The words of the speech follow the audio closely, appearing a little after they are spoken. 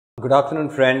Good afternoon,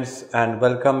 friends, and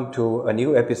welcome to a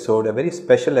new episode, a very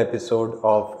special episode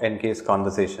of NK's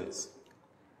Conversations.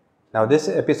 Now, this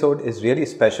episode is really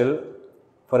special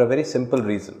for a very simple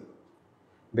reason,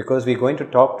 because we're going to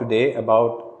talk today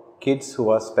about kids who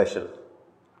are special.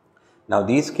 Now,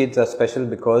 these kids are special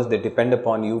because they depend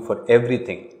upon you for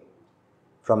everything,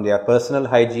 from their personal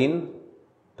hygiene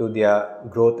to their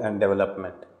growth and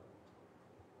development.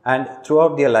 And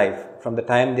throughout their life, from the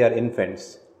time they are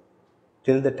infants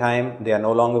till the time they are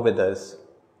no longer with us,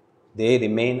 they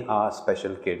remain our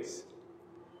special kids.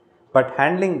 But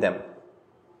handling them,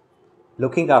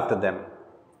 looking after them,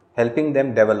 helping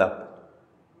them develop,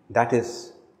 that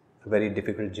is a very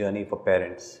difficult journey for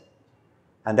parents.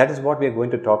 And that is what we are going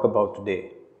to talk about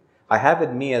today. I have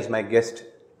with me as my guest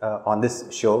on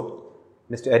this show,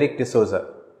 Mr. Eric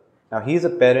D'Souza. Now, he is a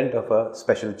parent of a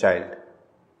special child,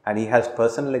 and he has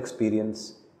personal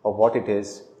experience of what it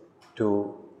is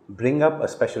to bring up a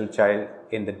special child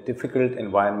in the difficult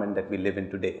environment that we live in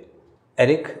today.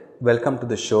 Eric, welcome to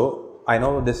the show. I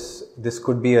know this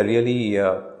could be a really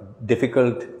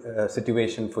difficult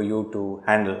situation for you to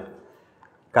handle,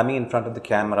 coming in front of the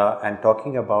camera and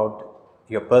talking about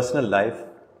your personal life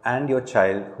and your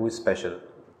child who is special.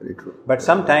 Very true. But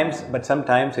sometimes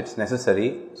it's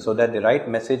necessary so that the right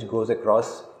message goes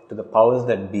across to the powers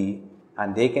that be,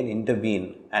 and they can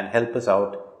intervene and help us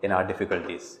out in our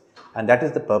difficulties. And that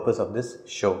is the purpose of this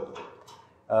show.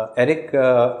 Eric,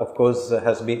 of course,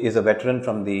 is a veteran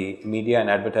from the media and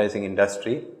advertising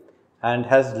industry and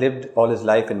has lived all his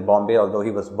life in Bombay, although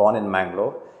he was born in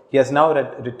Mangalore. He has now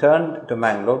returned to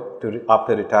Mangalore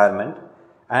after retirement,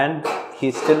 and he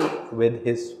is still with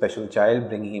his special child,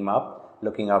 bringing him up,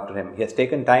 looking after him. He has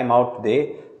taken time out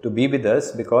today to be with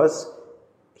us because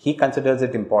he considers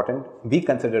it important, we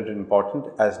consider it important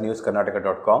as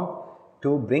newskarnataka.com,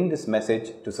 to bring this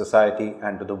message to society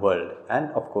and to the world,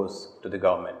 and of course to the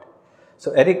government.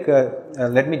 So Eric,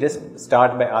 let me just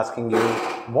start by asking you,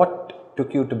 what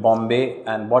took you to Bombay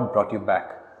and what brought you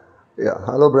back? Yeah,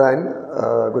 hello Brian.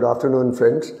 Good afternoon,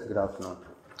 friends. Good afternoon.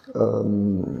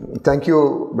 Thank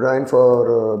you, Brian,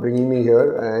 for bringing me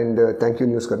here, and thank you,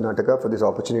 News Karnataka, for this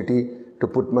opportunity to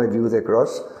put my views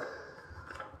across.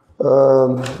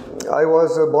 I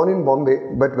was born in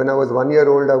Bombay, but when I was 1 year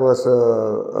old,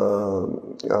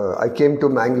 I came to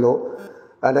Mangalore,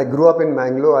 and I grew up in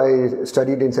Mangalore. I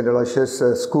studied in St. Aloysius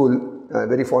School,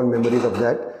 very fond memories of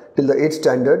that, till the 8th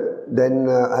standard. Then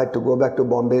I had to go back to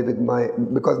Bombay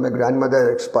because my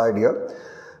grandmother expired here.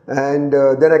 And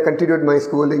then I continued my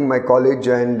schooling, my college,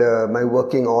 and my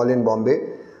working all in Bombay.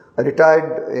 I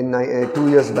retired in 2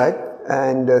 years back,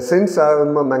 and since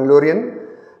I'm a Mangalorean,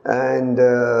 and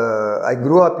I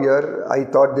grew up here, I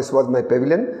thought this was my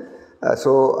pavilion.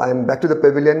 So I'm back to the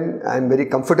pavilion. I'm very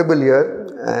comfortable here,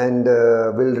 and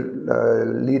will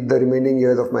lead the remaining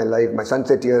years of my life. My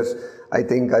sunset years, I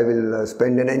think I will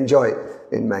spend and enjoy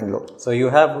in Mangalore. So you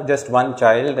have just one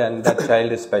child, and that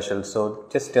child is special. So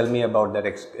just tell me about that,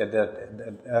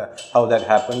 how that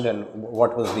happened and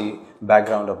what was the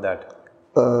background of that.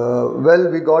 Well,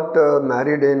 we got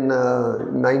married in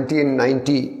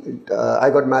 1990. I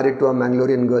got married to a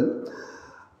Mangalorean girl.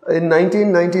 In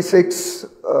 1996,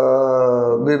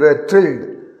 we were thrilled.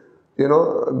 You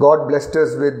know, God blessed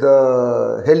us with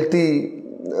a healthy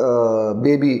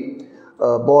baby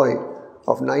boy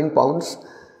of 9 pounds.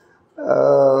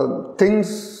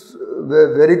 Things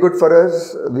were very good for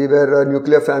us. We were a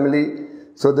nuclear family.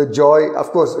 So the joy,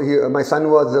 of course, my son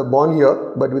was born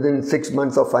here, but within 6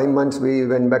 months or 5 months, we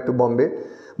went back to Bombay.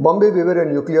 Bombay, we were a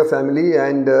nuclear family,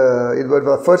 and it was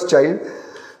our first child.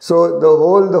 So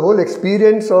the whole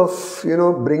experience of,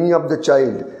 bringing up the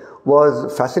child was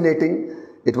fascinating.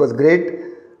 It was great.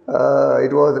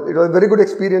 It was a very good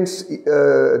experience,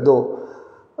 though.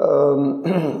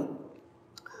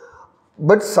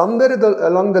 But somewhere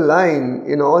along the line,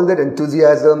 in all that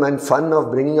enthusiasm and fun of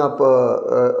bringing up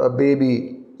a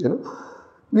baby,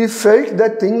 we felt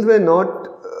that things were not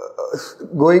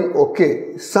going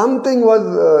okay. Something was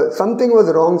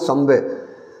wrong somewhere.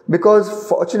 Because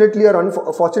fortunately or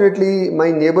unfortunately,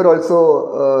 my neighbor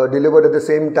also delivered at the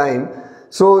same time.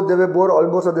 So they were both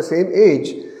almost of the same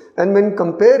age. And when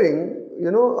comparing,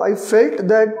 I felt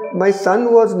that my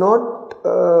son was not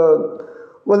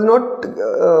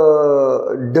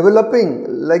developing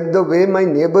like the way my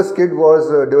neighbor's kid was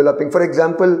developing. For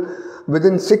example,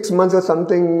 within 6 months or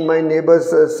something, my neighbor's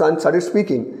son started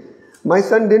speaking. My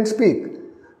son didn't speak.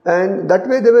 And that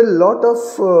way there were a lot of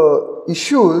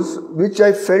issues which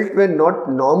I felt were not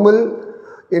normal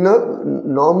in a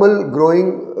normal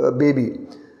growing baby.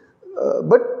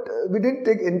 But we didn't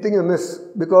take anything amiss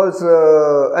because,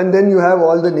 and then you have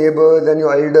all the neighbors and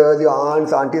your elders, your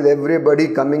aunts, aunties, everybody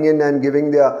coming in and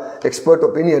giving their expert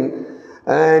opinion.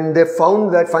 And they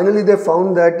found that, finally they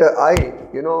found that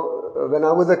when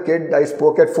I was a kid, I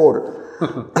spoke at 4.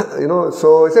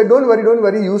 So I said, don't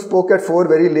worry, you spoke at 4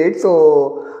 very late.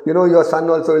 So, your son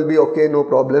also will be okay, no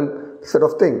problem, sort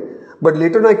of thing. But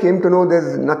later on I came to know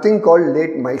there's nothing called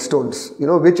late milestones,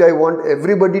 which I want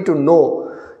everybody to know,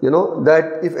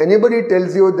 that if anybody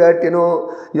tells you that,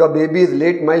 your baby is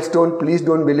late milestone, please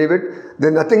don't believe it.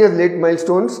 There's nothing as late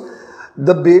milestones.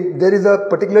 There is a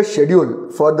particular schedule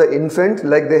for the infant,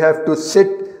 like they have to sit,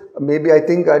 maybe I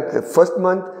think at the first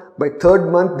month, by 3rd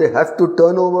month they have to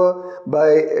turn over, by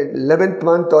 11th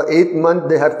month or 8th month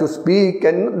they have to speak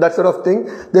and that sort of thing.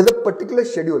 There's a particular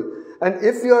schedule. And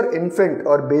if your infant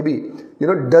or baby,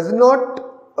 does not,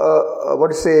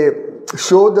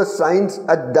 show the signs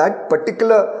at that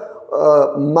particular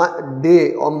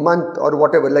day or month or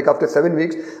whatever, like after 7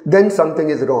 weeks, then something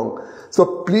is wrong.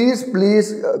 So please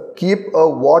keep a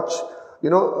watch,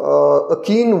 a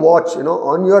keen watch,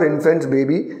 on your infant's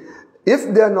baby.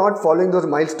 If they are not following those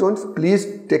milestones, please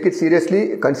take it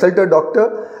seriously, consult a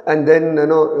doctor, and then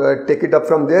take it up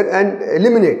from there and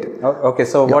eliminate. Okay,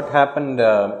 so what happened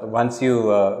once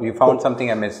you found something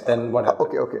amiss? Then what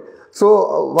happened? Okay.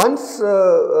 So once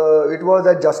it was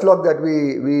at Just Lock that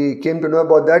we came to know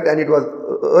about that, and it was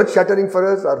earth-shattering for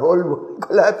us. Our whole world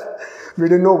collapsed. We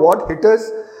didn't know what hit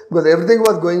us because everything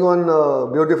was going on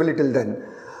beautifully till then.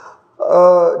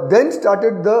 Then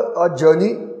started the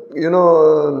journey.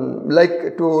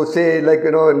 Like to say,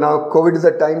 now COVID is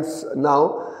the times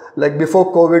now. Like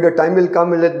before COVID, a time will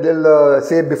come, they'll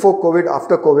say before COVID,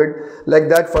 after COVID. Like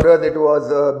that for us, it was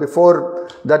before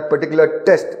that particular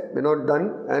test,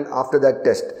 done, and after that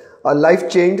test. Our life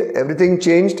changed, everything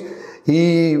changed.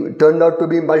 He turned out to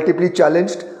be multiply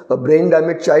challenged, a brain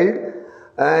damaged child,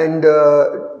 and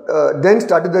then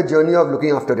started the journey of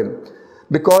looking after him.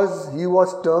 Because he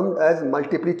was termed as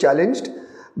multiply challenged,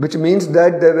 which means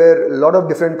that there were a lot of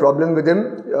different problems with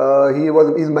him.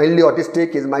 He's mildly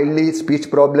autistic, he's mildly speech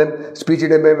problem, speech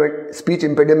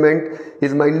impediment,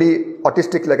 he's mildly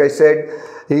autistic, like I said.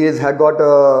 He has got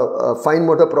a fine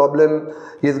motor problem,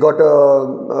 he's got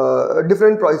a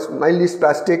different, mildly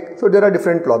spastic, so there are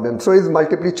different problems. So he's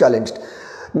multiply challenged.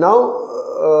 Now,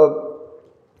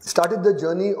 started the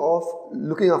journey of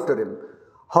looking after him.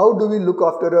 How do we look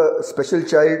after a special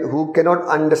child who cannot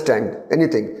understand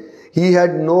anything? He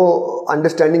had no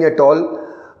understanding at all.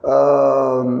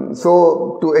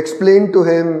 So to explain to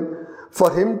him,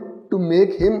 for him to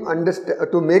make him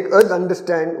understand, to make us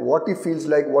understand what he feels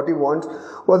like, what he wants,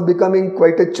 was becoming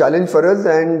quite a challenge for us,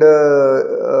 and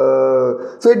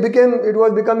so it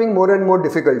was becoming more and more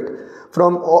difficult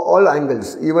from all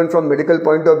angles, even from medical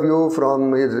point of view,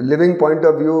 from his living point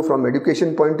of view, from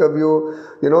education point of view.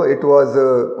 It was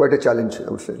quite a challenge, I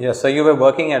would say. Yeah. So you were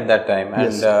working at that time,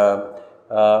 and yes.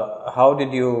 How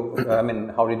did you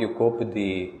cope with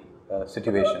the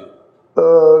situation?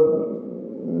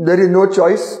 There is no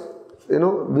choice.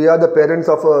 We are the parents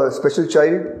of a special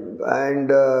child,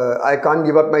 and I can't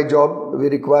give up my job. We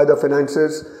require the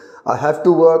finances. I have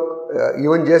to work.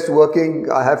 Even just working,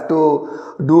 I have to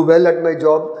do well at my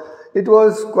job. It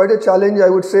was quite a challenge, I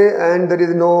would say, and there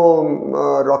is no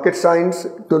rocket science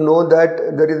to know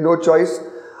that there is no choice.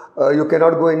 You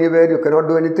cannot go anywhere, you cannot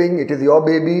do anything. It is your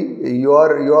baby, you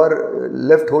are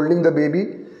left holding the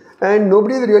baby, and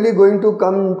nobody is really going to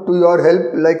come to your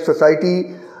help like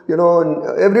society.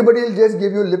 Everybody will just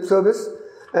give you lip service,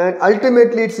 and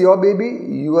ultimately it's your baby,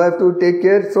 you have to take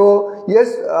care. So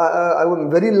yes, I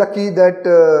am very lucky that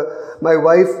my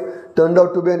wife turned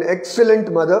out to be an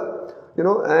excellent mother,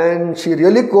 and she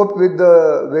really coped with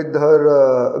her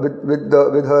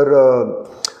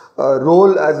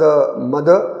role as a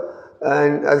mother,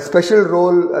 and a special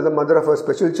role as a mother of a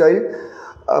special child.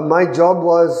 My job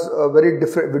was a very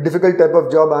difficult type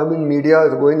of job. I'm in media,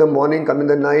 go in the morning, come in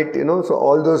the night, so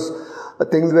all those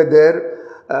things were there.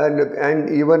 And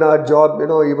even our job,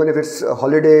 even if it's a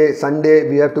holiday, Sunday,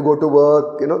 we have to go to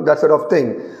work, that sort of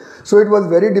thing. So it was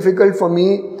very difficult for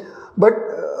me. But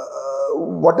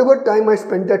whatever time I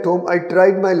spent at home, I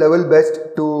tried my level best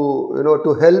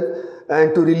to help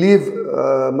and to relieve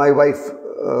my wife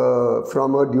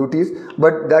from her duties.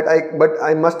 But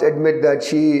I must admit that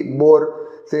she bore,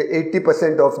 say,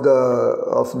 80% of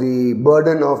the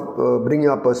burden of bringing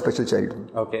up a special child.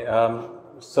 Okay.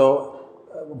 So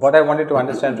what I wanted to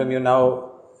understand from you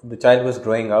now, the child was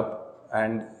growing up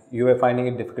and you were finding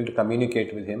it difficult to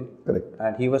communicate with him. Correct.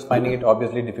 And he was finding it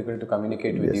obviously difficult to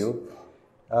communicate with Yes. you.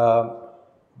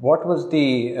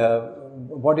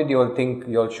 What did you all think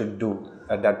you all should do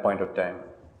at that point of time?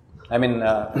 I mean,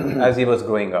 as he was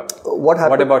growing up. What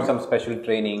happened? What about some special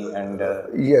training and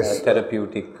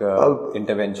therapeutic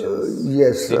interventions?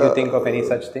 Yes. Did you think of any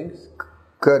such things?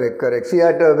 Correct. See,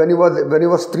 when he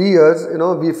was 3 years,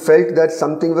 we felt that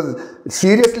something was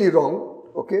seriously wrong.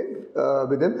 Okay,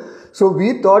 with him. So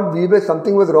we thought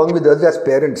something was wrong with us as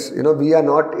parents. We are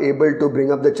not able to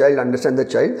bring up the child, understand the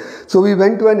child. So we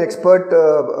went to an expert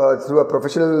through a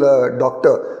professional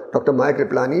doctor, Dr. Maya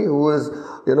Kriplani, who is,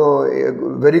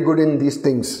 very good in these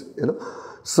things.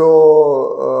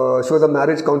 So she was a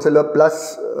marriage counselor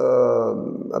plus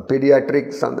a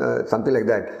pediatric, something like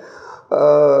that.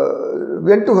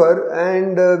 Went to her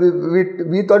and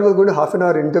we thought we were going to half an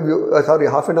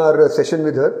hour session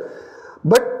with her.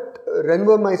 But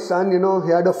Renver, my son, he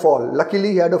had a fall.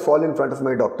 Luckily, he had a fall in front of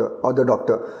my doctor or the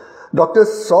doctor. Doctor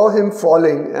saw him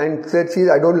falling and said, see,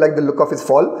 I don't like the look of his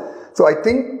fall. So I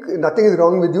think nothing is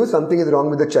wrong with you, something is wrong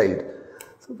with the child.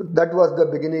 So that was the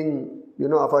beginning,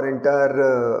 of our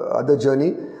entire other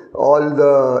journey. All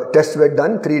the tests were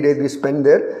done, 3 days we spent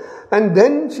there. And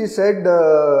then she said,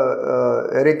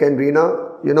 Eric and Reena,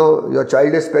 your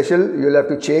child is special. You'll have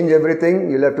to change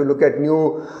everything. You'll have to look at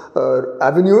new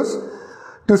avenues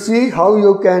to see how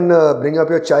you can bring up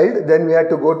your child. Then we had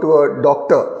to go to a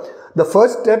doctor. The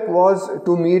first step was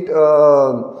to meet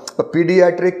a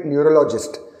pediatric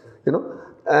neurologist,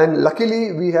 And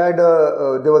luckily we had,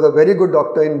 there was a very good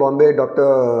doctor in Bombay,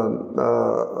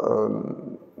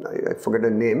 I forget her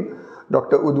name,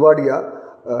 Dr. Udwadia.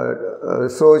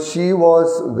 So she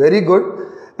was very good.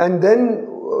 And then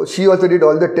she also did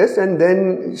all the tests. And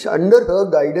then under her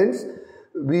guidance,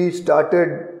 we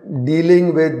started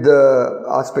dealing with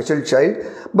our special child.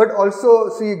 But also,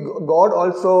 see, God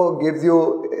also gives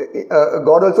you,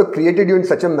 God also created you in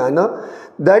such a manner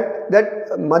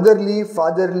that motherly,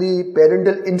 fatherly,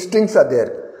 parental instincts are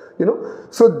there,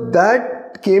 So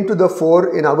that came to the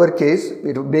fore in our case,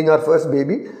 it being our first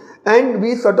baby. And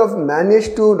we sort of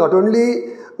managed to not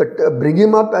only bring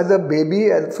him up as a baby,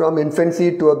 from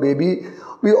infancy to a baby,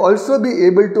 we also be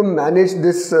able to manage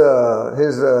this,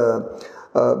 his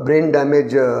brain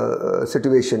damage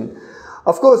situation.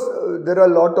 Of course, there are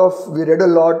we read a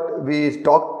lot, we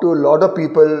talked to a lot of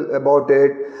people about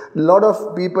it, a lot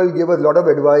of people gave us a lot of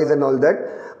advice and all that.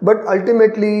 But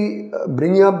ultimately,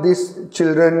 bringing up these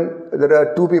children, there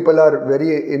are 2 people are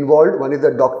very involved. One is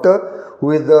the doctor,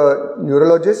 who is the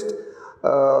neurologist.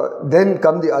 Then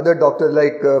come the other doctors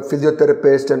like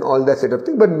physiotherapist and all that sort of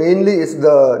thing. But mainly it's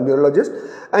the neurologist.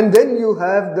 And then you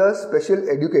have the special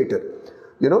educator,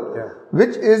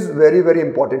 which is very, very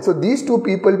important. So these 2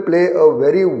 people play a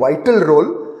very vital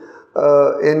role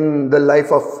in the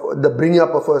life of the bringing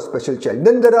up of a special child.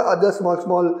 Then there are other small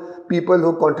people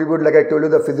who contribute, like I told you,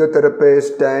 the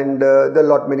physiotherapist and there are a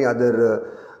lot many other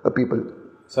people.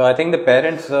 So I think the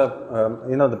parents,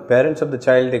 the parents of the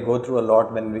child, they go through a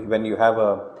lot when you have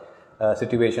a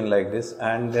situation like this,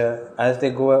 and as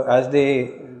they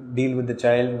deal with the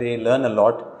child, they learn a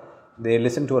lot. They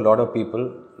listen to a lot of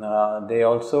people. They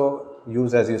also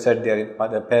use, as you said, their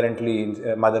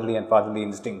motherly and fatherly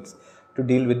instincts to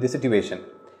deal with the situation.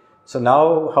 So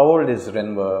now, how old is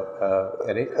Renver,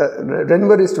 Eric?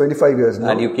 Renver is 25 years now.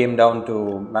 And you came down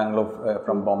to Bangalore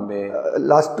from Bombay?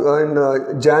 In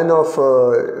Jan of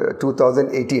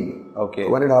 2018. Okay.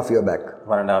 1.5 years back.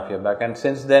 1.5 years back. And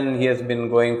since then, he has been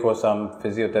going for some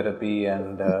physiotherapy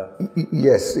and...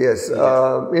 Yes.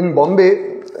 In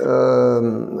Bombay,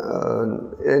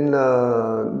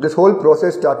 this whole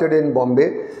process started in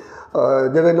Bombay.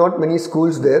 There were not many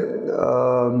schools there.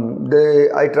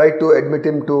 I tried to admit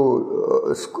him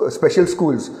to special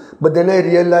schools, but then I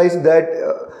realized that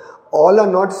all are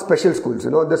not special schools.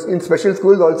 In special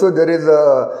schools also there is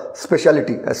a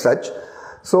speciality as such.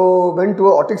 So went to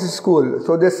an autistic school.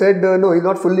 So they said, no, he's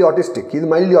not fully autistic. He's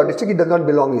mildly autistic. He does not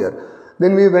belong here.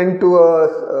 Then we went to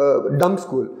a dumb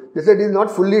school. They said he's not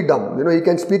fully dumb. He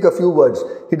can speak a few words.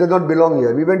 He does not belong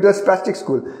here. We went to a spastic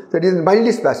school. That is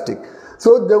mildly spastic.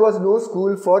 So there was no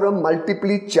school for a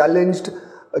multiply challenged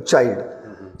child.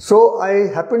 Mm-hmm. So I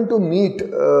happened to meet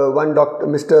one doctor,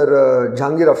 Mr.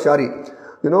 Jahangir Afshari,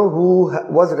 who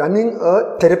was running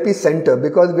a therapy center,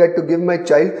 because we had to give my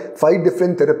child 5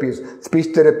 different therapies: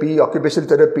 speech therapy, occupational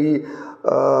therapy,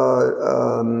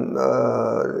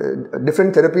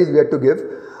 different therapies we had to give.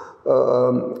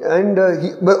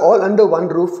 But all under one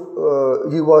roof,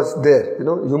 he was there,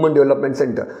 Human Development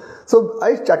Center. So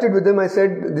I chatted with him. I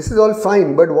said, this is all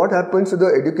fine, but what happens to the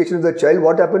education of the child?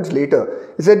 What happens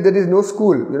later? He said, there is no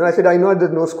school. I said, I know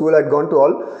there's no school. I'd gone to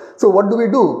all. So what do we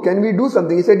do? Can we do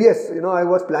something? He said, yes. I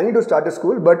was planning to start a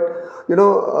school, but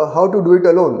how to do it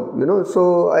alone?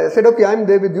 So I said, okay, I'm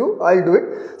there with you. I'll do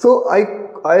it. So I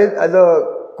as a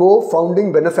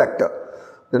co-founding benefactor,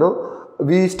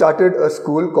 we started a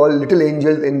school called Little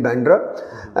Angels in Bandra,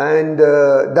 and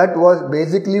that was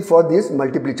basically for this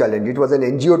multiple challenge. It was an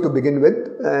NGO to begin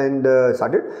with, and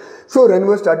started. So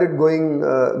Renver started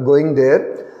going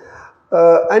there,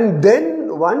 and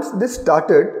then once this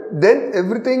started, then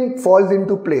everything falls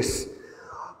into place.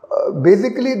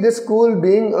 Basically, this school,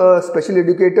 being a special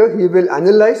educator, he will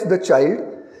analyze the child,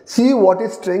 see what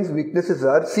his strengths, weaknesses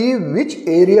are, see which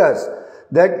areas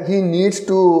that he needs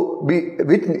to be,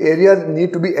 which areas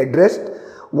need to be addressed,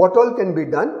 what all can be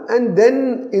done, and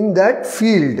then in that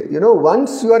field,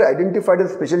 once you are identified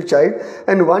as a special child,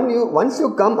 and once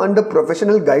you come under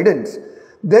professional guidance,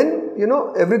 then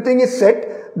everything is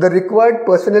set. The required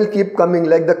personnel keep coming,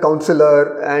 like the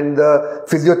counselor and the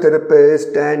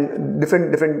physiotherapist and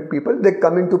different people. They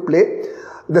come into play.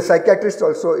 The psychiatrist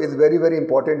also is very, very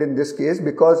important in this case,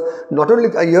 because not only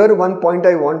here, one point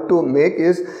I want to make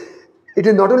is, it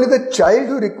is not only the child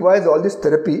who requires all this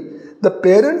therapy, the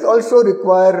parents also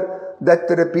require that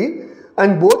therapy,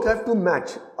 and both have to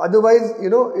match. Otherwise,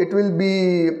 it will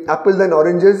be apples and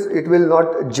oranges, it will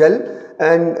not gel,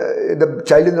 and the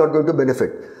child is not going to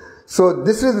benefit. So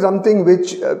this is something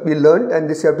which we learned, and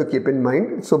this you have to keep in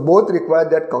mind. So both require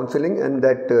that counseling and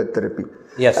that therapy.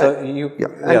 Yeah, so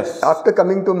yes. After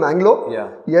coming to Mangalore,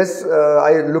 yes,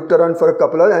 I looked around for a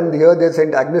couple of, and here there's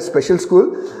St. Agnes Special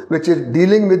School, which is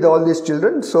dealing with all these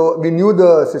children. So we knew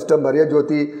the sister Maria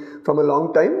Jyoti from a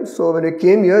long time. So when we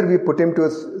came here, we put him to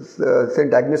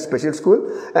St. Agnes Special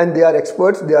School, and they are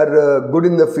experts. They are good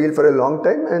in the field for a long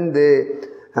time, and they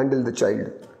handle the child.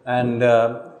 And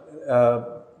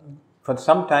for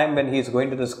some time when he is going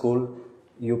to the school,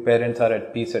 you parents are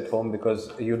at peace at home,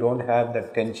 because you don't have the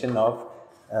tension of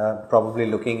probably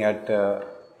looking at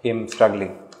him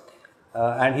struggling.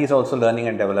 And he's also learning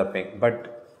and developing.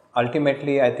 But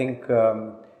ultimately, I think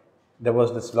there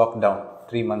was this lockdown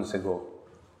 3 months ago,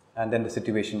 and then the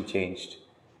situation changed.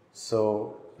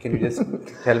 So can you just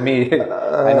tell me?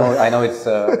 I know it's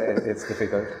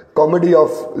difficult. Comedy of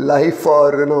life,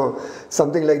 or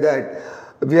something like that.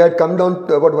 We had come down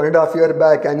to about 1.5 years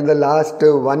back, and in the last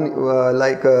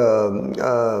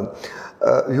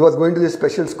he was going to this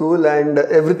special school, and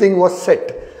everything was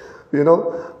set. His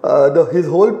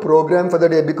whole program for the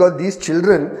day, because these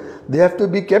children, they have to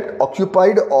be kept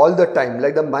occupied all the time.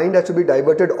 Like, the mind has to be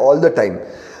diverted all the time.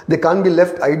 They can't be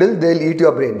left idle, they'll eat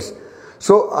your brains.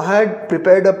 So I had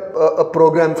prepared a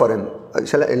program for him.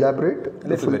 Shall I elaborate?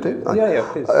 Please. We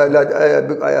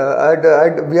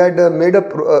had made a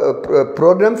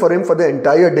program for him for the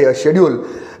entire day, a schedule.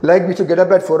 Like, we should get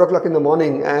up at 4 o'clock in the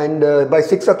morning, and by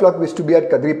 6 o'clock we used to be at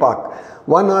Kadri Park.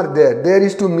 1 hour there. There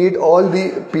is to meet all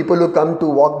the people who come to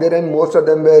walk there, and most of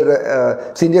them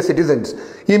were senior citizens.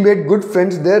 He made good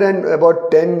friends there, and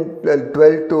about 10,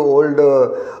 12 to old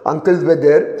uncles were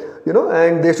there.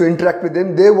 And they used to interact with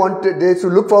him. They used to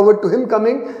look forward to him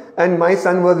coming, and my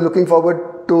son was looking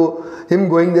forward to him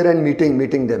going there and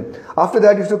meeting them. After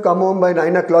that, he used to come home by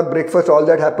 9 o'clock, breakfast, all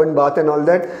that happened, bath and all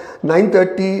that.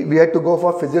 9:30, we had to go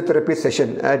for physiotherapy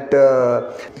session at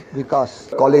Vikas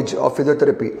College of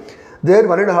Physiotherapy. There,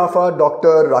 1.5 hour,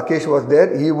 Dr. Rakesh was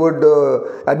there. He would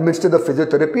administer the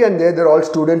physiotherapy, and there all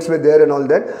students were there and all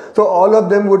that. So all of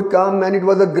them would come, and it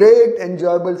was a great,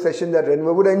 enjoyable session that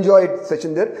Renver would enjoy it,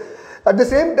 session there. At the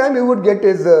same time, he would get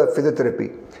his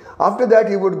physiotherapy. After that,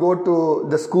 he would go to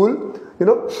the school.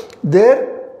 There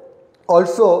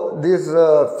also this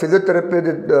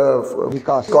physiotherapy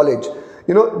Vikas College.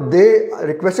 They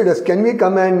requested us, can we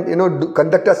come and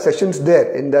conduct our sessions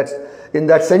there in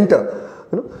that center.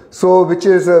 So, which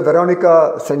is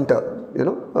Veronica Center,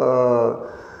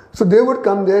 so they would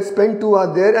come there, spend 2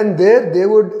 hours there, and there they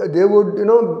would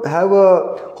have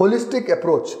a holistic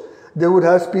approach. They would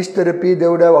have speech therapy, they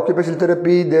would have occupational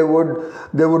therapy, they would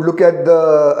look at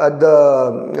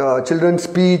the children's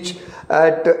speech,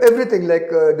 at everything, like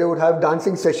they would have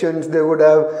dancing sessions, they would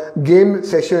have game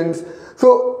sessions.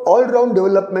 So all-round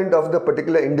development of the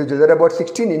particular individual. There are about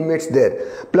 16 inmates there,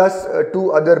 plus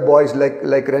 2 other boys like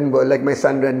Renver, like my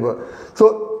son Renver.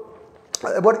 So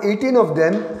about 18 of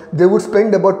them, they would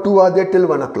spend about 2 hours there till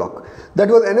 1 o'clock. That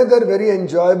was another very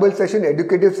enjoyable session,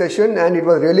 educative session, and it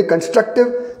was really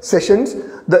constructive sessions.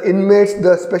 The inmates,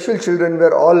 the special children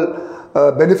were all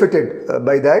benefited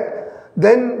by that.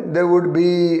 Then there would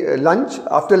be lunch.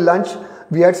 After lunch,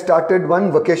 we had started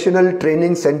one vocational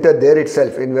training center there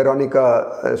itself in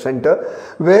Veronica Center,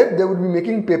 where they would be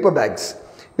making paper bags,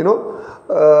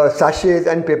 sachets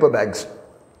and paper bags.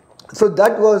 So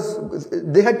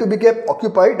they had to be kept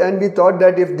occupied, and we thought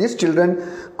that if these children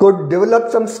could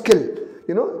develop some skill,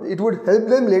 it would help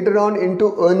them later on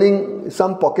into earning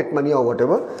some pocket money or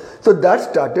whatever. So that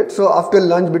started. So after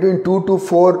lunch between 2 to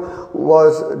 4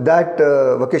 was that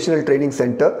vocational training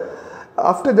center.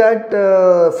 After that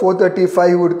 4:35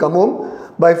 he would come home.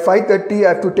 By 5:30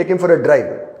 I have to take him for a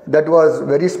drive. That was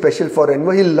very special for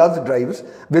Renver. He loves drives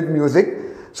with music.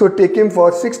 So take him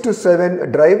for 6 to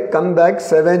 7 drive, come back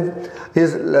 7,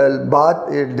 his bath,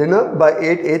 dinner, by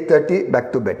 8:30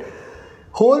 back to bed.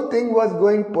 Whole thing was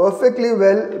going perfectly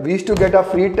well. We used to get our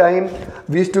free time.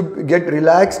 We used to get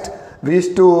relaxed. We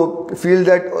used to feel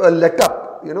that let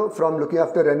up, from looking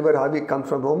after Renver, how he comes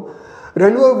from home.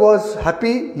 Renver was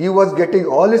happy. He was getting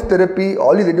all his therapy,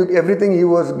 all his everything he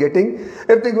was getting.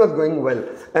 Everything was going well.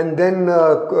 And then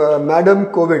Madam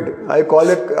COVID, I call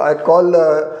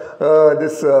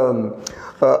this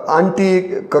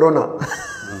Auntie Corona.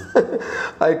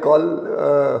 I call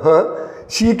her.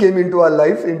 She came into our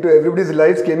lives, into everybody's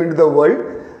lives, came into the world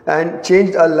and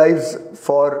changed our lives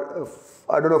for,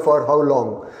 I don't know for how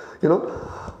long,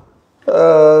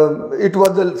 It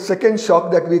was the second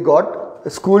shock that we got.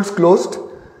 Schools closed.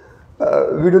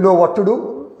 We didn't know what to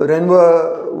do.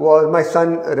 My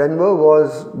son Renver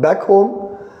was back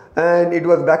home, and it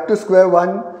was back to square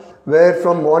one, where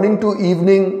from morning to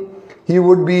evening he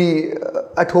would be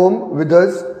at home with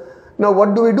us. Now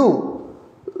what do?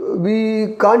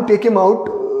 We can't take him out.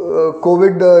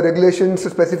 COVID regulations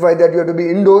specify that you have to be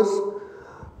indoors.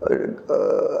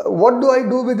 What do I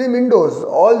do with him indoors?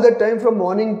 All the time from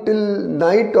morning till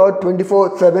night or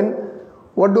 24/7.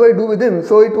 What do I do with him?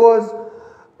 So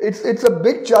it's a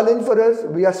big challenge for us.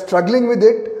 We are struggling with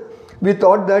it. We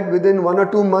thought that within 1 or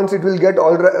 2 months it will get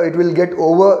over.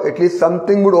 At least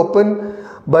something would open.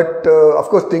 But of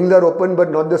course things are open,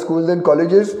 but not the schools and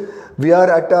colleges. We are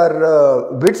at our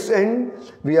wits' end.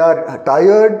 We are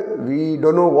tired. We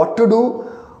don't know what to do,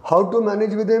 how to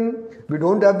manage with him. We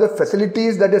don't have the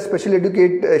facilities that a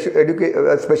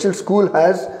special school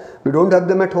has. We don't have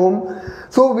them at home.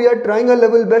 So we are trying our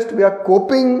level best. We are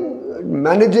coping,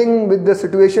 managing with the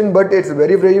situation, but it's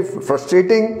very, very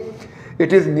frustrating.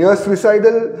 It is near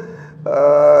suicidal.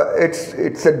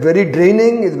 It's very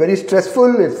draining. It's very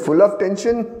stressful. It's full of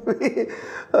tension.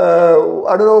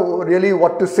 I don't know really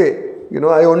what to say.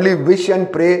 I only wish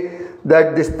and pray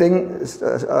that this thing,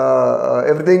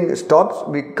 everything stops.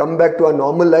 We come back to our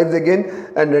normal lives again,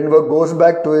 and Renver goes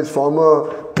back to his former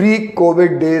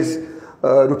pre-COVID days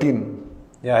routine.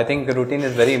 Yeah, I think routine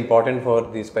is very important for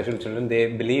these special children. They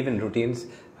believe in routines,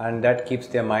 and that keeps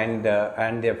their mind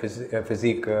and their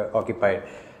physique occupied.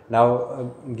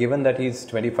 Now, given that he's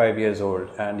 25 years old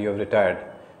and you have retired,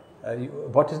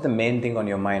 what is the main thing on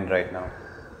your mind right now?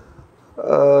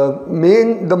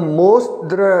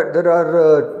 There are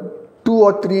 2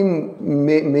 or 3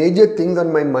 major things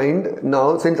on my mind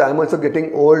now, since I'm also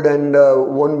getting old and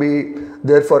won't be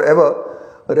there forever.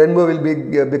 Renver will be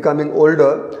becoming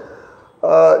older.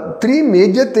 3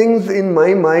 major things in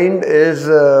my mind is,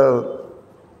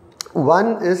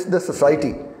 one is the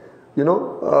society. The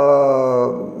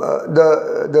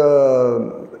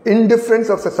indifference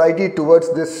of society towards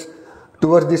these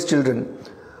children,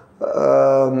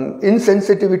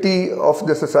 insensitivity of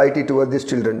the society towards these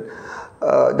children.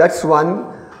 That's one.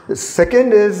 The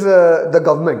second is the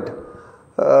government.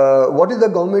 What is the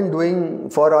government doing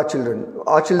for our children?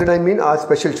 Our children, I mean our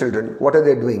special children. What are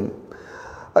they doing?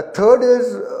 A third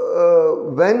is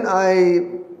when I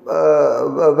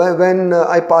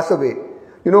pass away.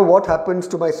 What happens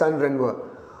to my son Renver?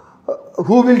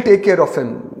 Who will take care of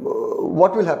him?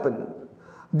 What will happen?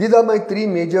 These are my 3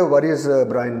 major worries,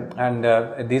 Brian. And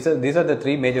these are the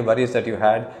 3 major worries that you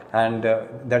had, and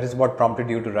that is what prompted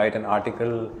you to write an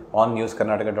article on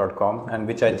newskarnataka.com, and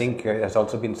which I think has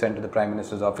also been sent to the Prime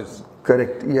Minister's office.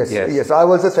 Correct. Yes. I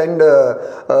also send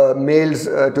mails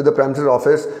to the Prime Minister's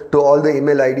office to all the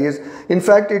email IDs. In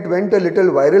fact, it went a little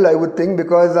viral, I would think,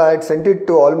 because I had sent it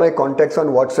to all my contacts on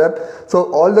WhatsApp. So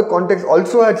all the contacts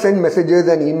also had sent messages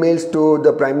and emails to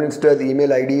the Prime Minister's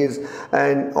email IDs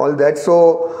and all that.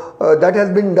 So that has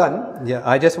been done. Yeah,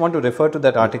 I just want to refer to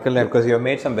that article because you have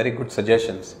made some very good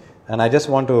suggestions, and I just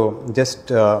want to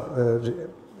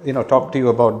talk to you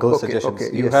about those suggestions.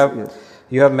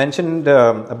 You have mentioned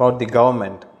about the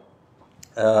government.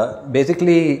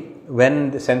 Basically,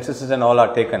 when the censuses and all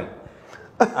are taken,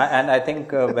 And I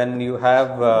think when you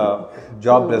have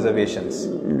job reservations,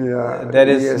 Yeah, there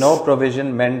is yes. no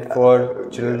provision meant for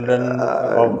children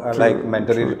of like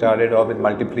mentally retarded or with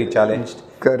multiply challenged.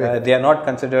 Correct. They are not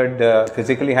considered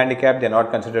physically handicapped. They are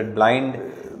not considered blind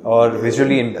or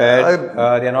visually impaired.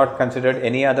 They are not considered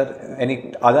any other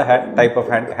type of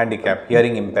handicap,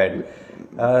 hearing impaired.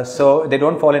 So they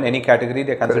don't fall in any category.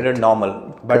 They are considered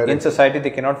normal, but in society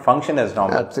they cannot function as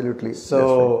normal. Absolutely.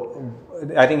 So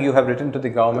I think you have written to the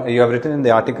government. You have written in the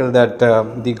article that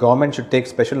the government should take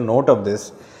special note of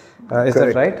this. Is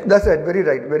that right? That's right. Very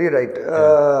right. Very right.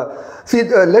 See,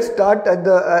 let's start at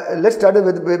the let's start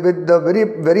with the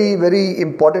very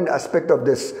important aspect of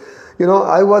this. You know,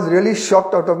 I was really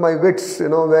shocked out of my wits. You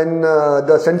know, when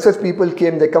the census people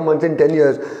came, they come once in 10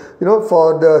 years. You know,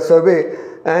 for the survey,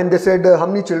 and they said how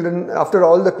many children. After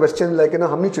all the questions, like, you know,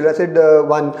 how many children? I said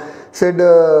one. Said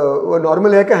वो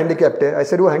normal है क्या handicapped है? I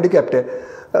said वो handicapped है.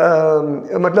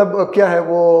 मतलब क्या है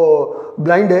वो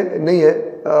blind है? नहीं है.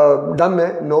 Dumb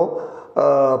है? No.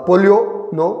 Polio?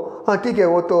 No. हाँ ठीक है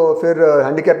वो तो फिर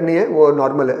handicap नहीं है वो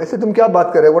normal है. ऐसे तुम क्या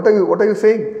बात कर रहे हो? What are you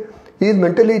saying? He is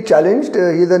mentally challenged.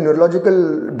 He is a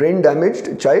neurological brain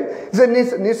damaged child. He said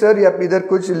नहीं sir ये इधर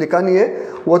कुछ लिखा नहीं है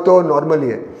वो तो normal ही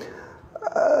है.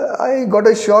 I got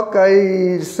a shock.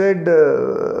 I said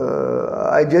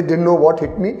I just didn't know what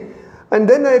hit me, and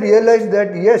then I realized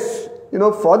that yes, you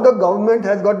know, for the government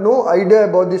has got no idea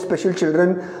about these special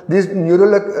children, these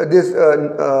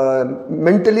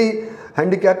mentally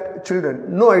handicapped children.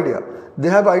 No idea. They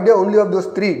have idea only of those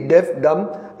three: deaf, dumb,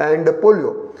 and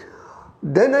polio.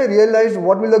 Then I realized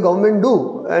what will the government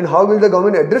do and how will the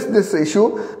government address this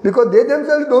issue, because they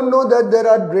themselves don't know that there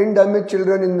are brain damaged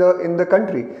children in the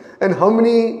country, and how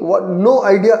many, no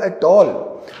idea at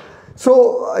all.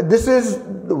 So this is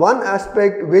one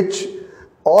aspect which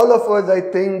all of us, I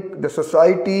think, the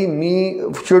society, me,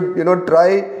 should, you know,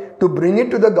 try to bring it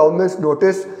to the government's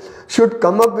notice, should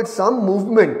come up with some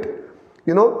movement,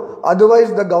 you know.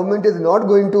 Otherwise the government is not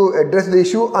going to address the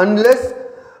issue unless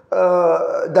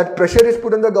that pressure is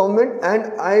put on the government.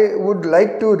 And I would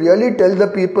like to really tell the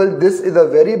people, this is a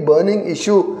very burning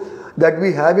issue that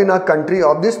we have in our country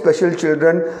of these special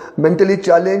children, mentally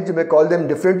challenged, you may call them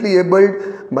differently abled,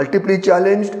 multiply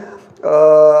challenged,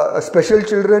 special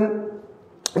children,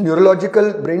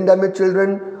 neurological brain damaged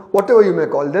children, whatever you may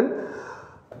call them.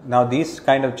 Now these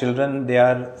kind of children, they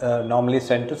are normally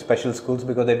sent to special schools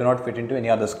because they do not fit into any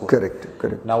other school. Correct.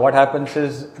 Now what happens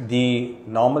is the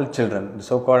normal children, the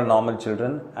so-called normal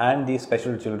children and the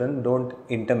special children don't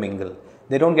intermingle.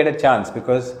 They don't get a chance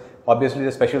because obviously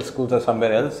the special schools are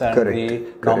somewhere else and the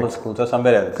normal schools are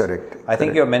somewhere else. I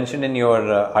think you have mentioned in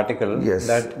your article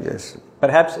that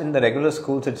perhaps in the regular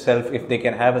schools itself, if they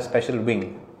can have a special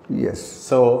wing.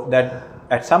 So that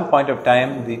at some point of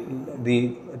time,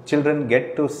 the children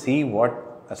get to see what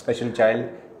a special child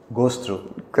goes through.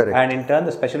 And in turn,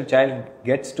 the special child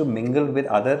gets to mingle with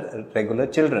other regular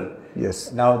children.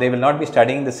 Now they will not be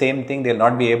studying the same thing. They will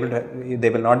not be able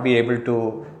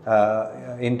to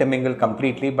intermingle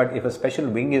completely. But if a special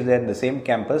wing is there in the same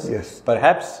campus,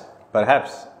 perhaps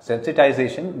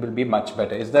sensitization will be much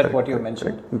better. Is that what you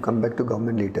mentioned? You come back to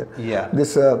government later.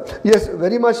 This yes,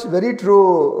 very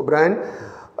true, Brian.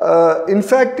 In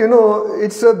fact, you know,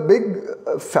 it's a big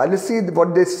fallacy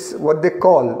what they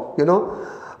call, you know,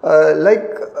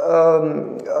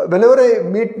 whenever I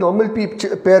meet normal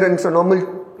parents or normal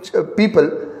people,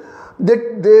 they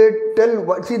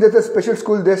tell, see, there's a special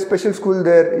school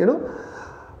there, you know.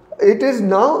 It is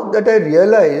now that I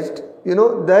realized, you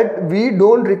know, that we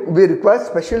require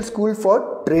special school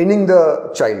for training the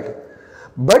child,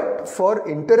 but for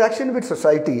interaction with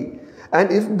society,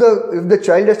 and if the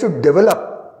child has to develop,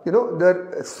 you know,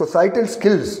 their societal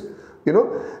skills, you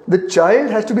know, the child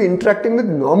has to be interacting with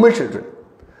normal children,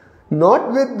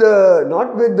 not with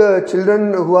the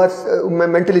children who are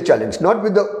mentally challenged, not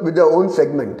with their own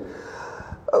segment.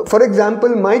 For example,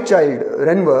 my child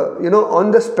Renver, you know, on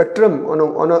the spectrum,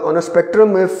 on a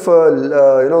spectrum, if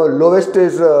you know, lowest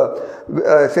is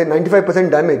say 95%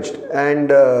 damaged,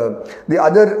 and the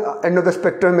other end of the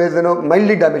spectrum is, you know,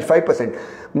 mildly damaged, 5%.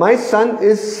 My son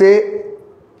is say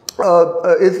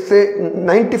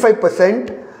 95%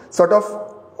 sort of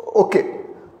okay,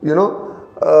 you know.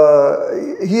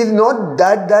 He is not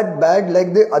that bad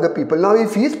like the other people. Now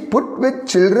if he is put with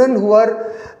children who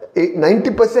are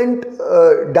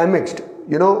 90% damaged,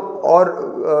 you know,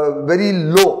 or very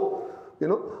low, you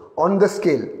know, on the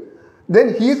scale,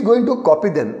 then he is going to copy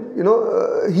them, you know.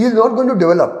 He is not going to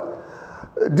develop.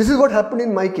 This is what happened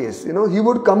in my case, you know. He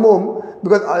would come home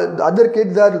because the other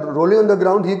kids are rolling on the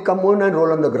ground, he'd come home and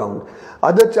roll on the ground.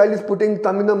 Other child is putting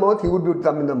thumb in the mouth, he would put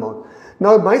thumb in the mouth.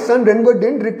 Now my son Renver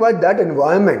didn't require that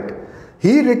environment.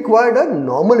 He required a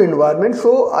normal environment.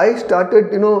 So I started,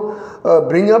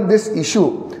 bring up this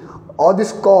issue or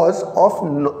this cause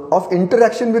of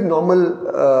interaction with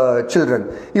normal children.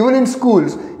 Even in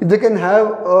schools, if they can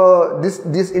have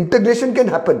this integration can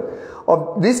happen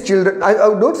of these children. I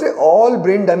don't say all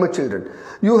brain damaged children.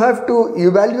 You have to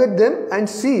evaluate them and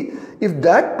see if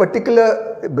that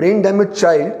particular brain damaged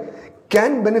child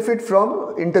can benefit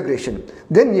from integration.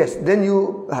 Then yes,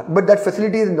 but that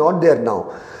facility is not there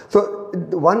now. So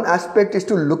one aspect is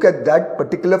to look at that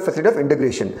particular facility of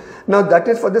integration. Now that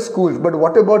is for the schools, but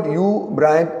what about you,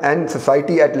 Brian, and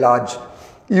society at large?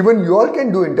 Even you all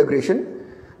can do integration.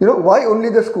 Why only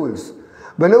the schools?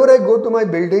 Whenever I go to my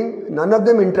building, none of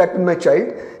them interact with my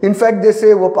child. In fact, they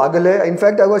say, "Wo pagal hai." In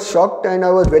fact, I was shocked and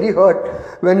I was very hurt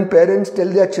when parents tell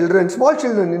their children, small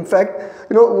children, in fact,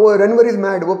 Renver is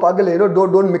mad, wo pagal hai,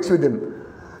 don't mix with him.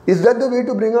 Is that the way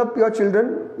to bring up your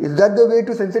children? Is that the way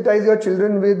to sensitize your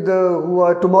children with who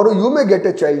are tomorrow? You may get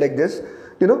a child like this,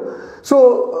 So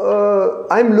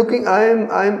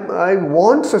I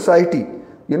want society,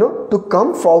 to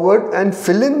come forward and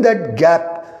fill in that gap,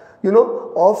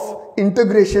 of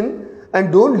integration,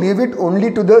 and don't leave it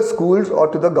only to the schools or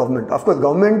to the government. Of course,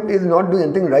 government is not doing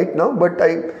anything right now, but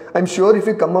I'm sure if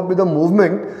we come up with a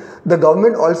movement, the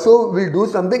government also will do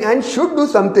something and should do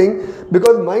something,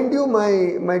 because mind you,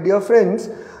 my dear friends,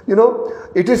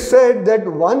 it is said that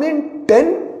 1 in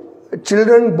 10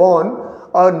 children born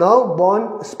are now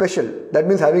born special. That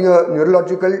means having a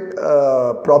neurological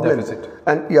problem.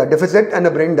 Deficit and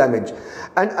a brain damage.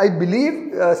 And I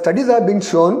believe studies have been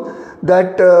shown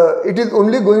that it is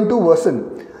only going to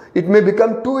worsen. It may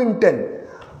become 2 in 10.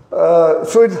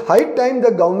 So it's high time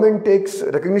the government takes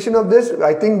recognition of this.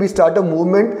 I think we start a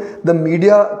movement. The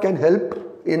media can help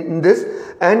in this,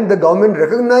 and the government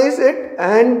recognize it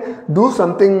and do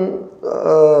something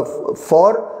for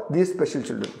these special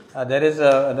children. There is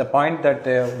the point that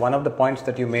one of the points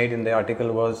that you made in the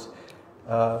article was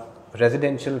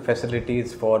residential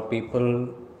facilities for people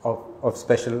of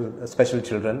special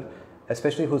children,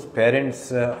 especially whose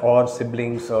parents or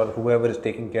siblings or whoever is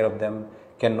taking care of them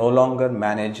can no longer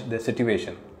manage the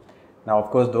situation. Now, of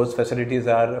course, those facilities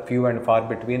are few and far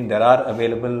between. There are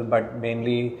available, but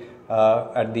mainly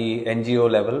at the NGO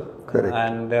level. Correct.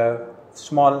 And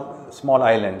small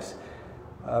islands.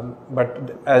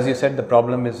 But as you said, the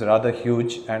problem is rather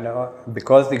huge, and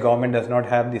because the government does not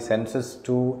have the census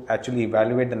to actually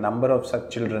evaluate the number of such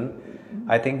children,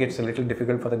 I think it's a little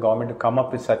difficult for the government to come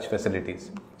up with such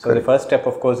facilities. So Correct. The first step,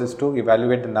 of course, is to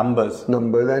evaluate the numbers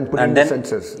and put in the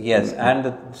census. Yes, and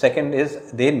the second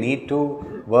is they need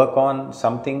to work on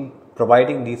something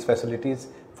providing these facilities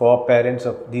for parents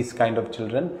of these kind of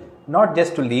children, not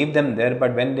just to leave them there,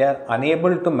 but when they are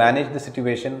unable to manage the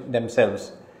situation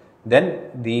themselves, then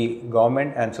the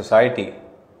government and society,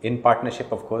 in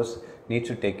partnership, of course, needs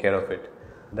to take care of it.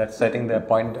 That's, I think, the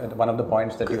point. One of the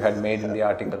points that you had made in the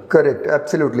article. Correct.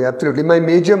 Absolutely. My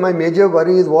major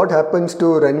worry is what happens to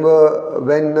Renver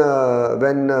when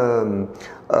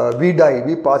we die,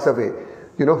 we pass away.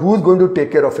 Who's going to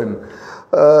take care of him?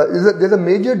 There's a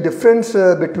major difference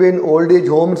between old age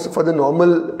homes for the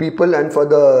normal people and for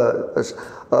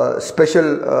the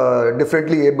special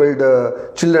differently abled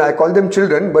children. I call them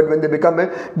children, but when they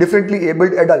become differently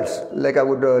abled adults, like I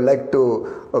would like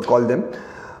to call them,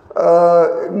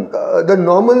 the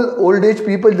normal old age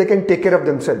people, they can take care of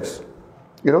themselves.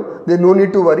 There's no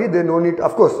need to worry. There's no need.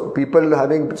 Of course, people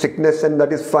having sickness, and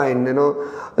that is fine.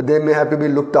 They may have to be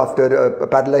looked after,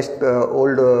 paralyzed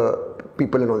old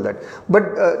people and all that. But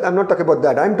I'm not talking about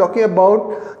that. I'm talking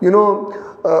about,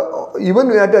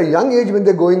 even at a young age when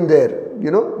they're going there,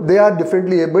 they are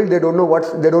differently abled. They don't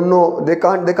know they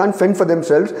can't fend for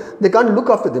themselves. They can't look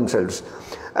after themselves.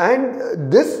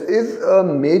 And this is a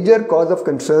major cause of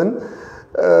concern.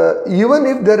 Even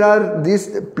if there are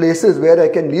these places where I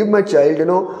can leave my child,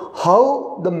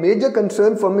 how the major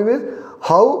concern for me is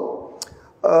how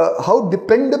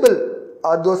dependable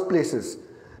are those places,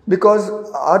 because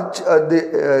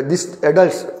these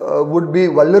adults would be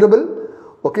vulnerable.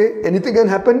 Okay, anything can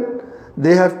happen.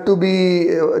 They have to be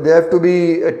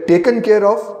taken care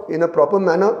of in a proper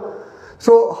manner.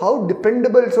 So how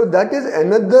dependable? So that is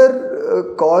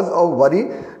another cause of worry.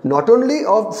 Not only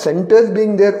of centers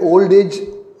being there, old age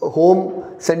home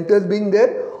centers being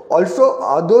there, also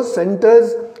are those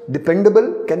centers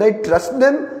dependable? Can I trust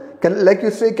them? Like you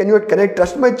say, can I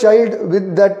trust my child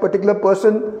with that particular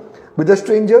person, with a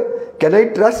stranger? Can I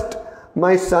trust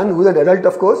my son, who is an adult,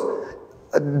 of course?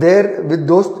 there with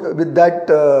that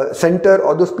center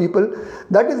or those people?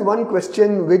 That is one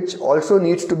question which also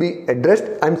needs to be addressed.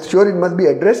 I'm sure it must be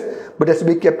addressed, but has to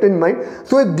be kept in mind.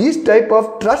 So if these type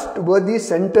of trustworthy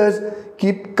centers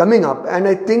keep coming up, and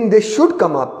I think they should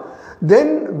come up,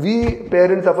 then we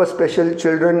parents of our special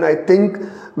children, I think,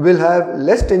 will have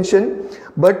less tension.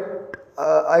 But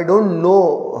I don't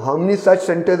know how many such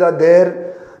centers are there.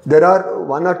 There are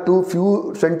one or two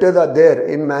few centers are there.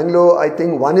 In Mangalore, I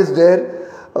think one is there.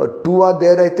 Two are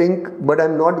there, I think, but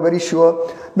I'm not very sure.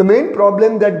 The main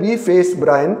problem that we face,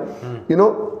 Brian,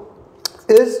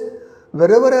 is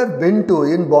wherever I've been to,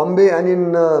 in Bombay and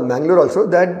in Mangalore also,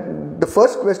 that the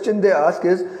first question they ask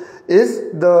is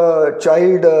the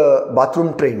child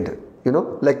bathroom trained,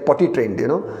 like potty trained,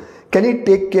 Can he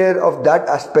take care of that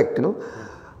aspect, Now,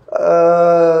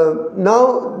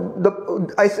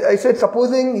 I said,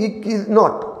 supposing he is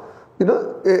not, it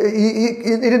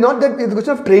is not that it's a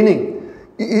question of training.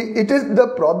 It is the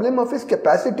problem of his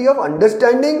capacity of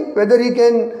understanding whether he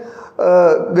can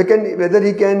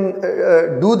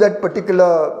do that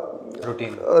particular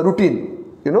routine.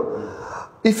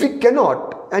 If he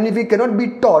cannot, and if he cannot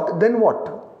be taught, then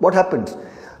what happens?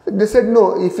 They said,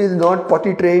 no, if he is not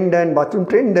potty trained and bathroom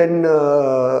trained, then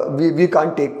we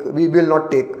will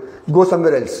not take, go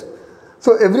somewhere else.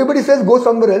 So everybody says go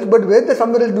somewhere else, but where the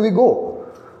somewhere else do we go?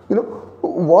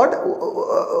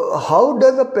 How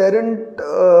does a parent,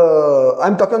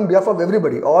 I'm talking on behalf of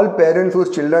everybody, all parents whose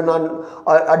children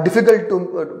are difficult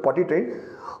to potty train,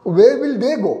 where will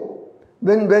they go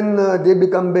when they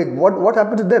become big? What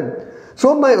happens to them?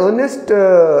 So my earnest,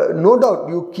 no doubt,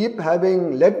 you keep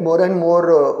let more and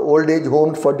more old age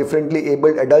homes for differently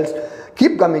abled adults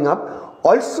keep coming up.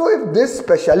 Also, if this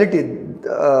speciality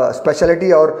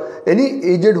or any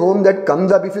aged home that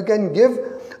comes up, if you can give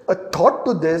a thought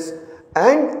to this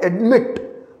and admit,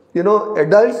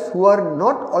 adults who are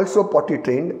not also potty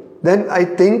trained, then I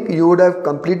think you would have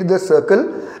completed the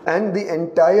circle and the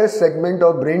entire segment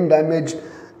of brain damaged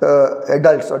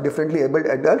adults or differently abled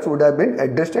adults would have been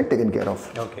addressed and taken care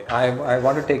of. Okay, I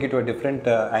want to take it to a different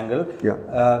angle. Yeah.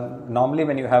 Normally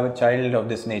when you have a child of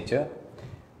this nature,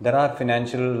 there are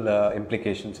financial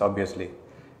implications, obviously.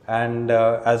 And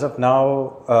as of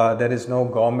now, there is no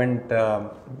government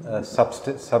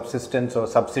subsistence or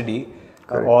subsidy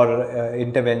or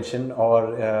intervention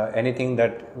or anything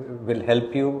that will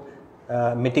help you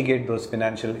mitigate those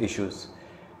financial issues.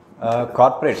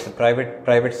 Corporates, the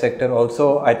private sector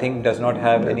also, I think, does not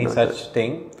have any such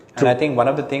thing. And I think one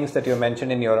of the things that you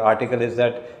mentioned in your article is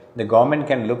that the government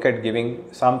can look at giving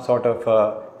some sort of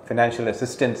financial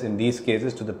assistance in these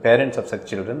cases to the parents of such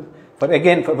children, for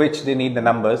which they need the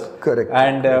numbers. Correct.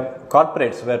 And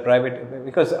corporates where private,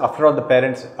 because after all the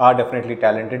parents are definitely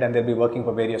talented and they'll be working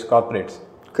for various corporates.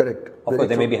 Correct. Of course,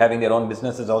 they may be having their own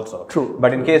businesses also. True.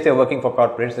 But in case they're working for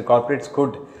corporates, the corporates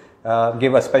could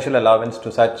give a special allowance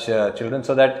to such children,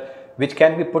 so that which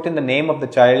can be put in the name of the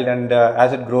child, and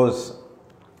as it grows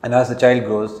and as the child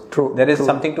grows, there is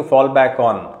something to fall back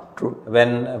on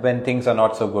when things are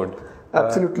not so good.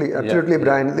 Absolutely,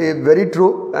 Brian. Very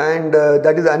true, and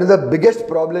that is another biggest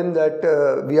problem that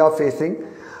we are facing.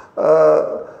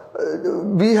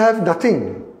 We have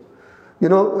nothing. We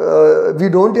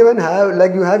don't even have,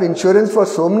 like you have insurance for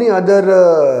so many other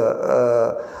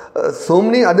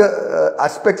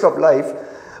aspects of life,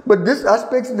 but this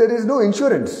aspects there is no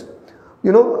insurance.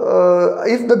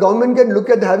 If the government can look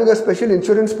at having a special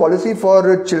insurance policy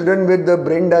for children with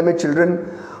brain damage, children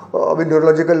with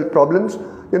neurological problems,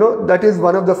 that is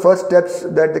one of the first steps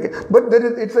that they can. But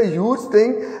it's a huge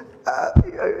thing.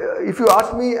 If you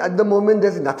ask me at the moment,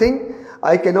 there's nothing.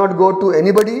 I cannot go to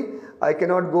anybody. I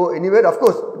cannot go anywhere. Of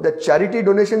course, the charity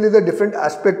donation is a different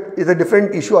aspect, is a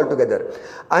different issue altogether.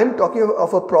 I'm talking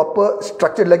of a proper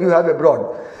structure like you have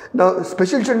abroad. Now,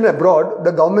 special children abroad,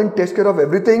 the government takes care of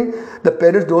everything. The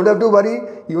parents don't have to worry.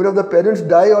 Even if the parents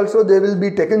die also, they will be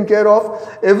taken care of.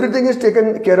 Everything is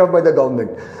taken care of by the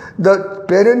government. The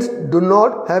parents do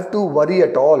not have to worry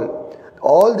at all.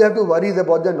 All they have to worry is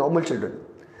about their normal children.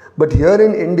 But here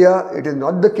in India, it is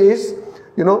not the case.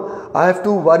 I have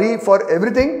to worry for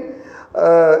everything.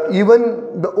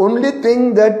 Even the only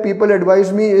thing that people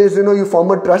advise me is, you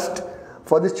form a trust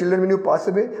for these children when you pass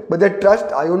away. But that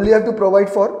trust I only have to provide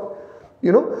for.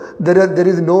 There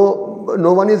is no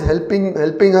one is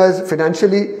helping us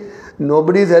financially.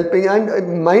 Nobody is helping.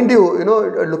 And mind you,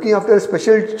 looking after a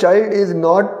special child is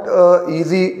not an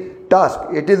easy task.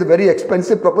 It is a very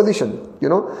expensive proposition.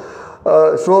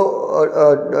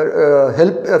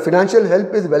 Financial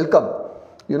help is welcome.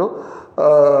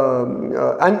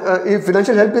 If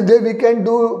financial help is there, we can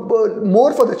do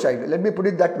more for the child. Let me put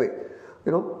it that way.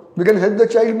 We can help the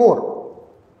child more.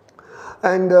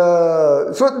 And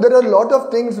so there are a lot of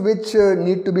things which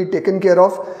need to be taken care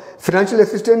of. Financial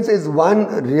assistance is one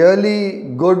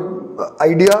really good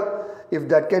idea, if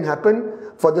that can happen,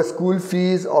 for the school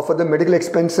fees or for the medical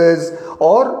expenses,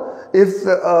 or if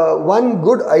one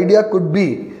good idea could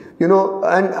be,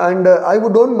 and I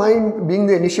don't mind being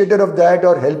the initiator of that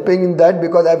or helping in that,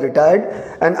 because I've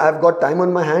retired and I've got time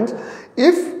on my hands.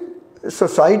 If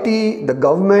society, the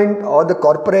government or the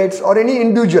corporates or any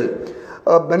individual,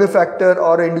 a benefactor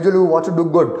or an individual who wants to do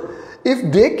good,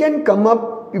 if they can come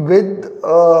up with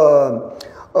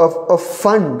a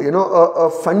fund, a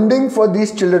funding for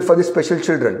these children, for these special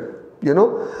children,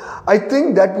 I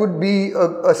think that would be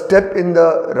a step in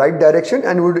the right direction,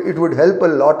 and it would help a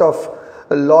lot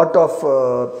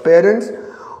of parents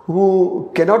who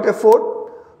cannot afford,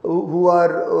 who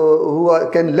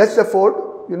can less afford.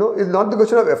 It's not the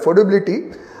question of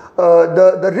affordability.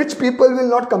 The rich people will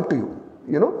not come to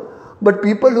you, but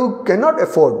people who cannot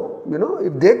afford,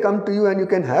 if they come to you and you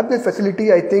can have this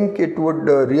facility, I think it would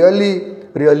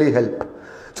really help.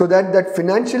 So that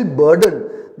financial burden,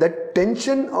 that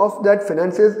tension of that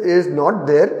finances is not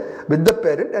there with the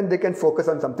parent, and they can focus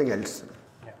on something else.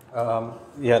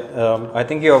 I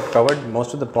think you have covered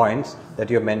most of the points that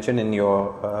you have mentioned in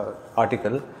your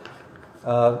article.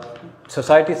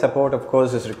 Society support, of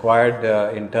course, is required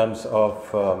in terms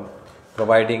of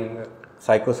providing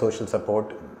psychosocial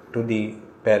support to the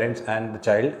parents and the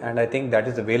child, and I think that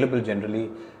is available generally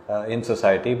in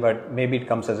society, but maybe it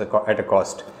comes at a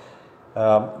cost.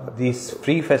 These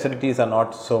free facilities are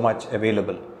not so much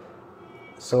available,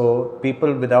 so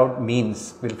people without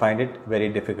means will find it very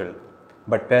difficult.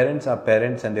 But parents are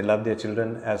parents and they love their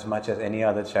children as much as any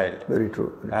other child. Very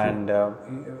true. And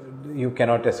you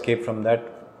cannot escape from that.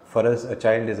 For us, a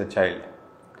child is a child.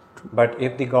 But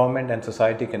if the government and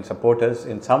society can support us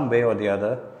in some way or the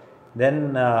other,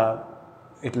 then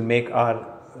it will make our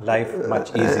life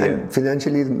much easier. And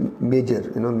financially is major,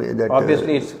 that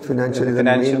obviously it's financially the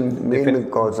main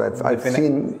cause I've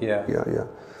seen.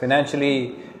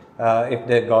 Financially, if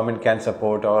the government can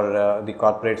support or the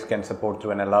corporates can support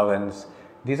through an allowance,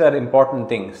 these are important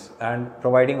things, and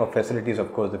providing of facilities,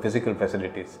 of course, the physical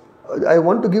facilities. I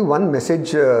want to give one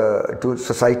message to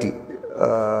society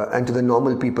and to the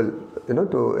normal people,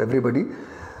 to everybody,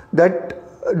 that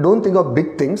don't think of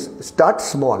big things, start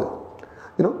small.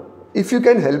 If you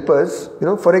can help us,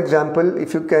 for example,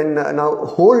 if you can, now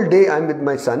whole day I'm with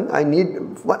my son, I need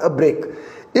a break.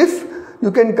 If you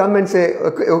can come and say,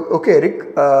 okay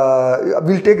Eric,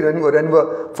 we'll take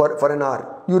Renver for an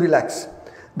hour, you relax.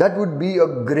 That would be a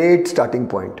great starting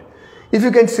point. If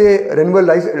you can say Renver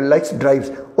likes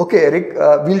drives, okay Eric,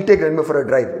 we'll take Renver for a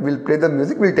drive, we'll play the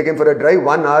music, we'll take him for a drive,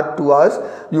 1 hour, 2 hours,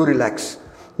 you relax.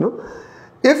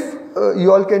 If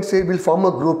you all can say, we'll form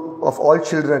a group of all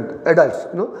children, adults,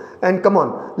 and come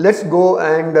on, let's go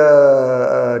and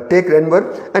take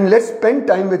Renver and let's spend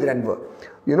time with Renver.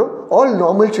 All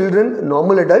normal children,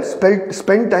 normal adults,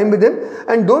 spend time with him,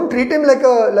 and don't treat him like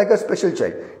a special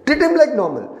child. Treat him like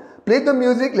normal. Play the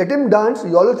music, let him dance,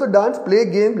 you all also dance, play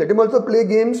games, let him also play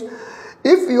games.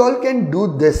 If you all can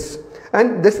do this,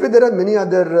 and this way there are many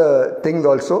other things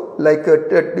also, like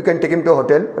you can take him to a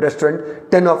hotel, restaurant,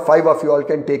 10 or 5 of you all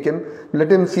can take him,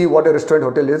 let him see what a restaurant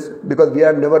hotel is, because we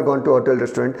have never gone to a hotel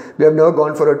restaurant, we have never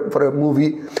gone for a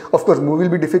movie. Of course, movie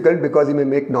will be difficult because he may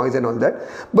make noise and all that,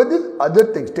 but these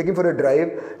other things, take him for a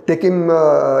drive, take him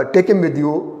with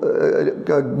you,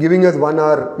 giving us 1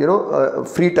 hour,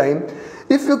 free time.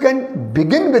 If you can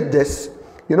begin with this,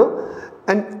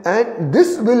 and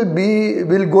this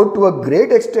will go to a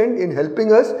great extent in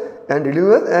helping us and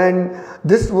relieving us, and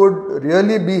this would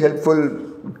really be helpful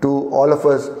to all of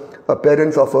us,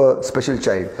 parents of a special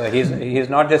child. He's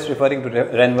not just referring to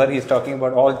Renver, he's talking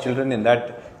about all children in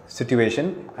that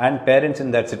situation and parents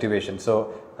in that situation.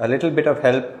 So a little bit of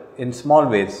help in small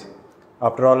ways.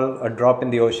 After all, a drop in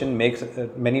the ocean makes,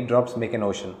 many drops make an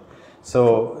ocean.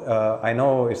 So I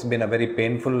know it's been a very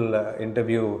painful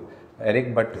interview,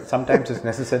 Eric, but sometimes it's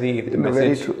necessary if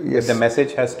the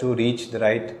message has to reach the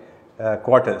right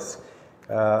quarters.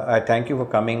 I thank you for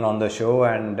coming on the show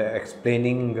and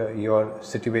explaining your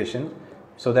situation,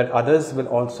 so that others will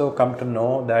also come to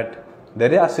know that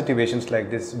there are situations like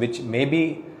this which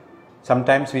maybe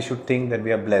sometimes we should think that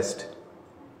we are blessed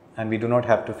and we do not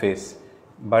have to face.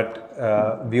 But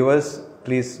viewers,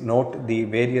 please note the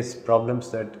various problems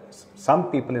that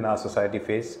some people in our society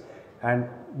face, and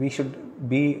we should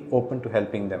be open to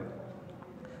helping them.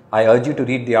 I urge you to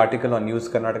read the article on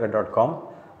newskarnataka.com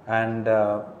and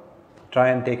try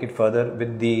and take it further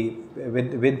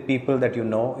with people that you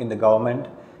know in the government,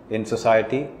 in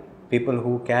society, people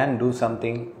who can do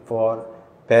something for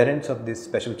parents of these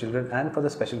special children and for the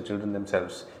special children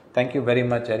themselves. Thank you very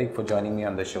much, Eric, for joining me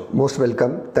on the show. Most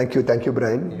welcome. Thank you,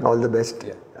 Brian. All the best.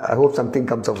 I hope something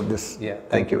comes out of this.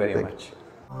 Thank you very much.